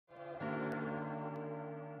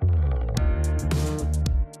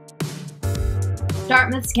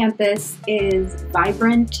Dartmouth's campus is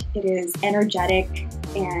vibrant, it is energetic,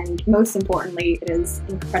 and most importantly, it is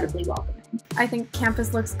incredibly welcoming. I think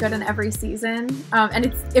campus looks good in every season, and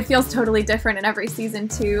it feels totally different in every season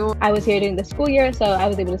too. I was here during the school year, so I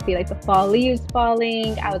was able to see like the fall leaves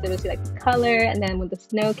falling, I was able to see like the color, and then when the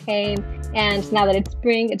snow came, and now that it's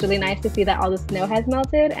spring, it's really nice to see that all the snow has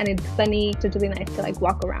melted and it's sunny, so it's really nice to like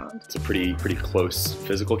walk around. It's a pretty close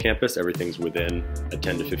physical campus. Everything's within a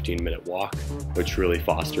 10 to 15 minute walk, which really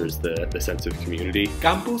fosters the sense of community.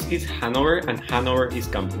 Campus is Hanover, and Hanover is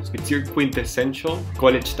campus. It's your quintessential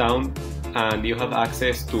college town, and you have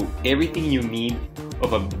access to everything you need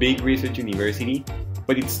of a big research university,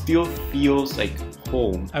 but it still feels like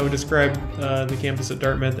home. I would describe the campus at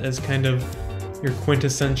Dartmouth as kind of your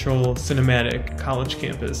quintessential cinematic college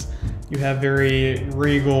campus. You have very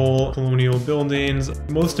regal colonial buildings.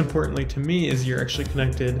 Most importantly to me is you're actually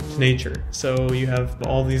connected to nature. So you have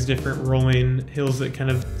all these different rolling hills that kind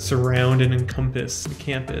of surround and encompass the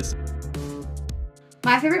campus.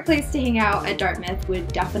 My favorite place to hang out at Dartmouth would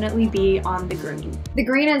definitely be on the green. The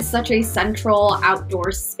green is such a central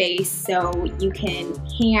outdoor space, so you can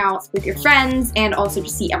hang out with your friends and also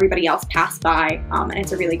just see everybody else pass by, and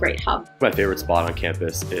it's a really great hub. My favorite spot on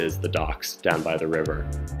campus is the docks down by the river.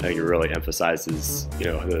 I think it really emphasizes,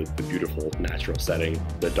 the beautiful natural setting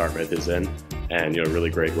that Dartmouth is in, and a really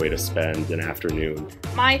great way to spend an afternoon.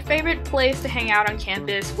 My favorite place to hang out on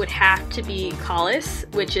campus would have to be Collis,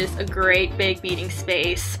 which is a great big meeting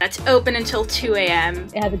space that's open until 2 a.m.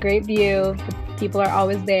 It has a great view, people are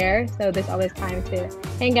always there, so there's always time to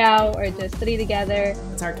hang out or just study together.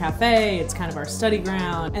 It's our cafe, it's kind of our study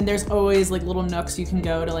ground, and there's always like little nooks you can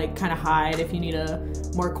go to like kind of hide if you need a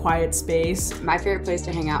more quiet space. My favorite place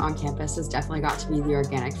to hang out on campus has definitely got to be the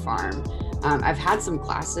organic farm. I've had some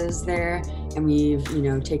classes there, and we've,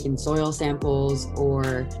 taken soil samples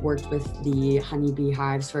or worked with the honeybee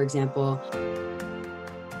hives, for example.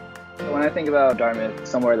 When I think about Dartmouth,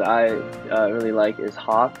 somewhere that I really like is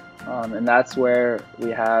Hop, and that's where we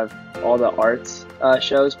have all the arts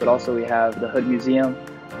shows, but also we have the Hood Museum,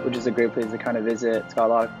 which is a great place to kind of visit. It's got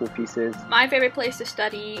a lot of cool pieces. My favorite place to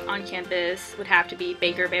study on campus would have to be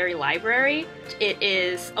Bakerberry Library. It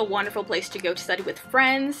is a wonderful place to go to study with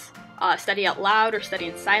friends, study out loud, or study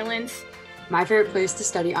in silence. My favorite place to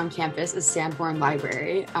study on campus is Sanborn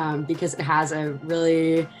Library because it has a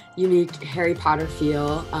really unique Harry Potter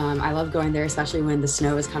feel. I love going there, especially when the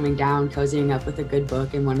snow is coming down, cozying up with a good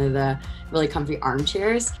book in one of the really comfy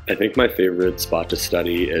armchairs. I think my favorite spot to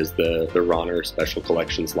study is the Ronner Special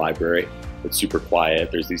Collections Library. It's super quiet,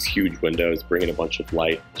 there's these huge windows bringing a bunch of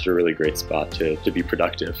light. It's a really great spot to be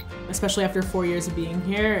productive. Especially after 4 years of being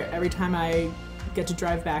here, every time I get to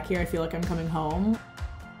drive back here, I feel like I'm coming home.